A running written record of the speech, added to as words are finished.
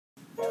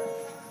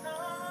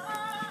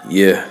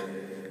Yeah,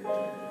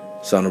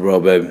 it's on the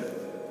road, baby.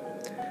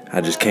 I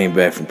just came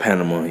back from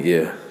Panama,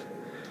 yeah.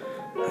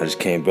 I just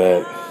came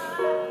back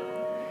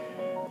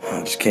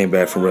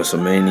from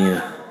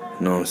WrestleMania,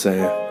 you know what I'm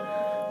saying?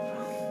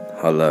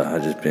 I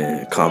just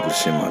been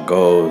accomplishing my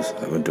goals.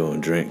 I've been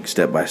doing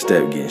step by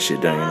step, getting shit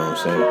done, you know what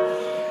I'm saying?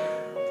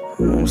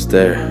 I'm almost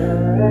there.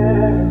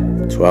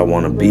 That's where I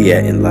want to be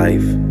at in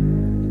life.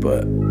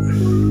 But,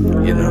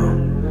 you know,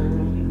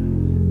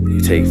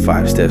 you take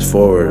 5 steps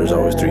forward, there's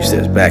always 3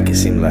 steps back, it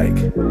seemed like.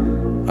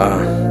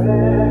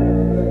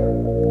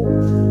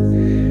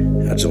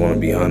 I just want to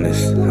be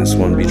honest. I just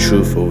want to be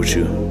truthful with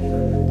you,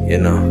 you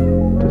know?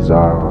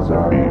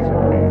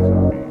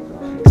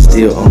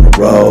 Still on the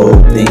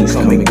road, things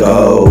come and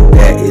go,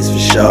 that is for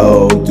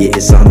sure. Yeah,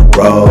 it's on the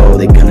road,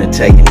 they gonna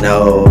tell you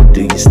no.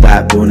 Do you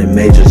stop doing it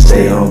major,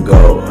 stay on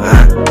go,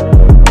 huh?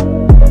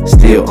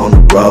 Still on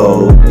the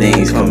road,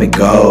 things come and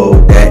go,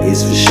 that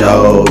is for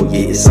sure.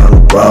 Yeah, it's on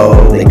the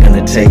road, they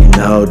gonna tell you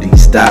no. Do you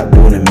stop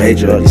doing it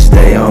major, or you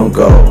stay on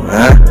go,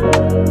 huh?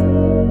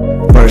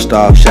 First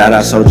off, shout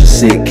out Soldier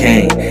Sick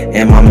Kane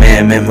and my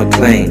man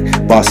McLean,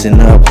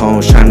 bossing up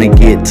homes, trying to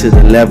get to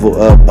the level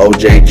of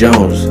OJ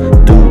Jones.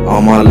 Dude,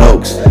 all my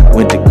lokes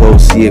went to go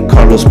see a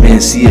Carlos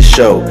Mencia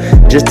show,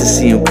 just to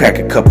see him crack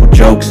a couple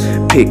jokes.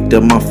 Picked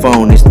up my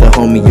phone, it's the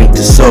homie Young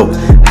to Soap.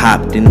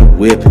 Hopped in the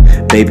whip,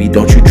 baby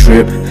don't you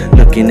trip.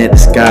 Looking at the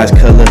sky's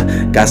color,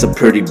 got some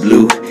pretty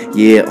blue.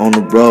 Yeah, on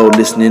the road,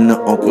 listening to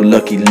Uncle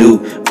Lucky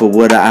Luke. For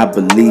what I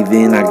believe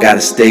in, I gotta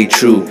stay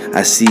true.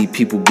 I see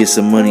people get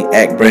some money,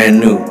 act brand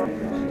new.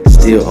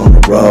 Still on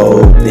the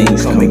road,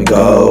 things come and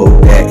go,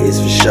 that is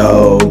for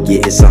sure.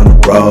 Yeah, it's on the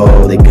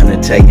road, they gonna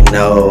tell you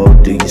no.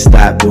 Do you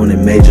stop doing it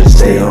major,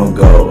 stay on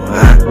go,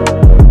 huh?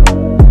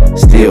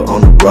 Still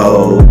on the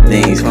road,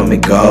 things come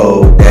and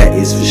go, that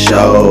is for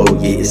sure.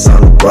 Yeah, it's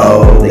on the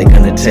road, they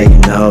gonna tell you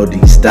no. Do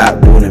you stop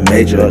doing it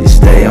major, or you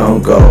stay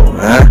on go,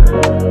 huh?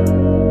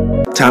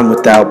 Time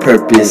without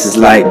purpose is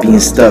like being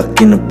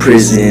stuck in a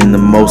prison. The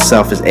most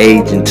selfish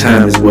age and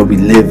time is where we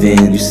live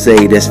in. You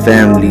say that's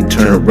family,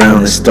 turn around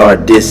and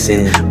start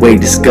dissing. Way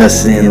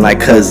discussing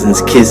like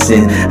cousins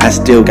kissing. I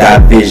still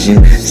got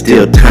vision,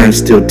 still time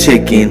still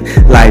ticking.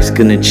 Life's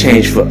gonna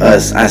change for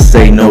us, I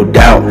say no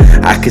doubt.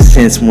 I can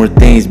sense more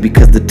things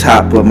because the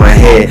top of my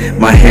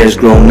hair's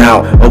grown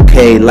out.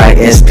 Okay, like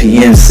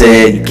SPM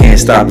said, you can't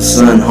stop the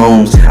sun,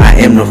 Holmes. I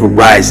am the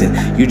horizon.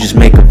 You just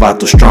make a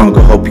vato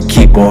stronger, hope you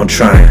keep on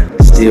trying.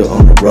 Still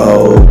on the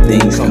road,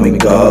 things come and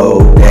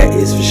go, that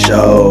is for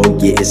sure.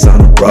 Yeah, it's on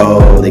the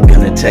road, they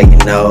gonna tell you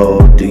no.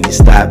 Do you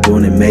stop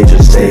doing it major,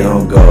 stay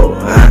on go,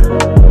 huh?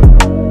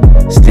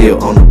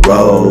 Still on the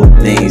road,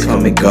 things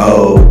come and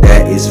go,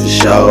 that is for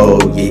sure.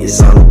 Yeah, it's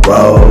on the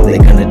road, they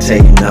gonna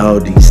tell you no.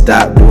 Do you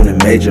stop doing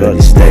it major, or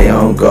you stay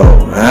on go,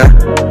 huh?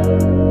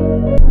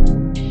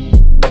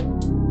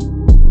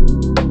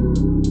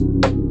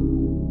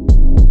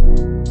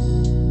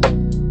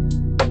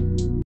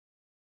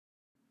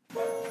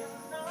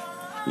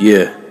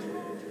 Yeah,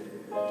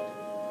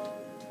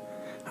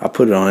 I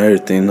put it on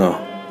everything though.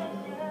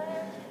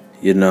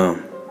 You know,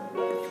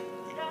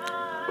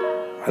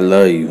 I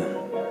love you.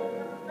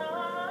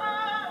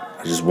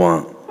 I just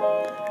want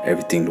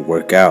everything to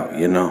work out,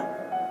 you know.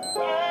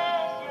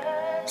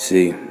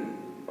 See,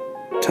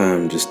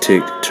 time just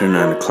ticked, turn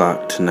 9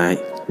 o'clock tonight.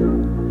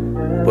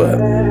 But,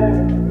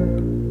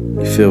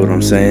 you feel what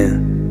I'm saying?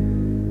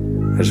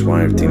 I just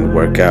want everything to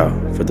work out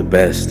for the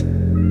best.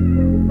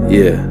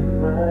 Yeah.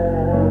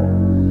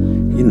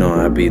 You know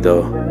how I be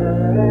though.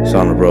 It's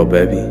on the road,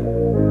 baby.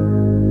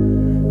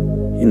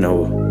 You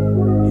know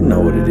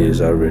what it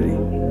is already.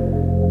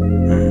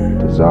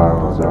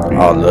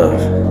 All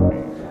love.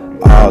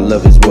 All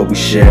love is what we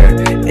share,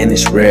 and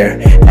it's rare.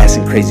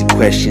 Asking crazy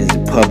questions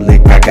in public,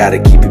 I gotta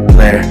keep it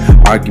clear.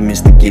 Arguments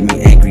that get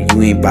me angry,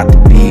 you ain't about to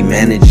be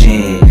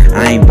managing.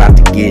 I ain't about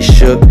to get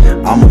shook,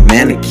 I'm a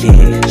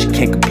mannequin. She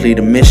can't complete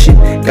a mission,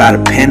 got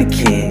her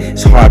panicking.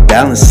 It's hard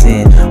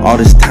balancing, all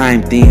this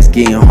time things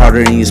getting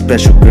harder. And your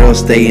special girl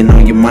staying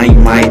on your mind. You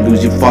might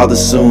lose your father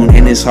soon,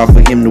 and it's hard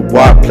for him to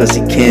walk. Plus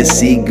he can't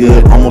see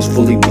good, almost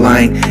fully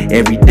blind.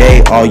 Every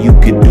day all you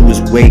could do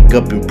is wake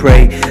up and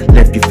pray.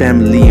 Left your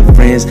family and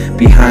friends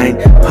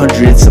behind,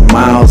 hundreds of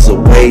miles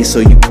away, so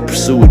you can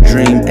pursue a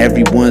dream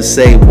everyone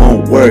say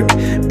won't work.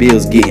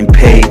 Bills getting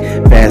paid,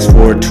 fast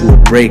forward to a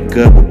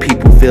breakup where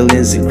people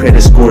feelings and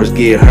credit scores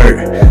get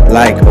hurt.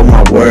 Like, oh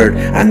my word,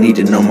 I need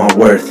to know my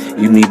worth.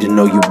 You need to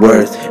know your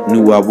worth.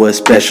 Knew I was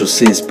special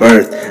since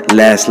birth.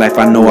 Last life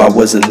I know I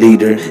was a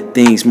leader.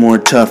 Things more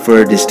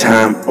tougher this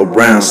time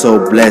around.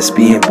 So blessed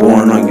being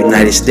born on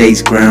United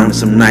States ground.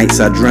 Some nights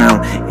I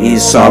drown in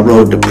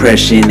sorrow,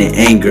 depression, and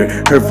anger.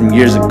 Heard from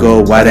years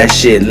ago why that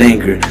shit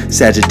linger.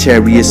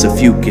 Sagittarius or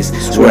Fucus,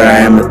 swear I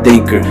am a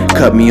thinker.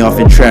 Cut me off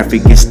in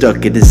traffic, get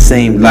stuck at the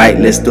same light.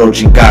 Let's throw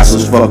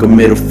chingazos, fuck a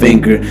middle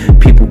finger.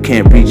 People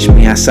can't reach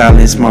me, I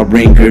silence my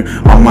ringer.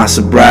 On my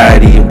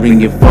sobriety, a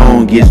ringing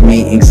phone gives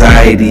me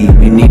anxiety.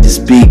 We need to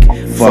speak,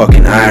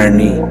 fucking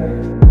irony.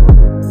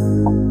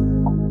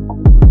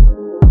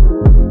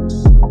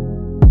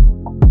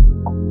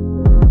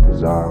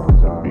 Bizarre.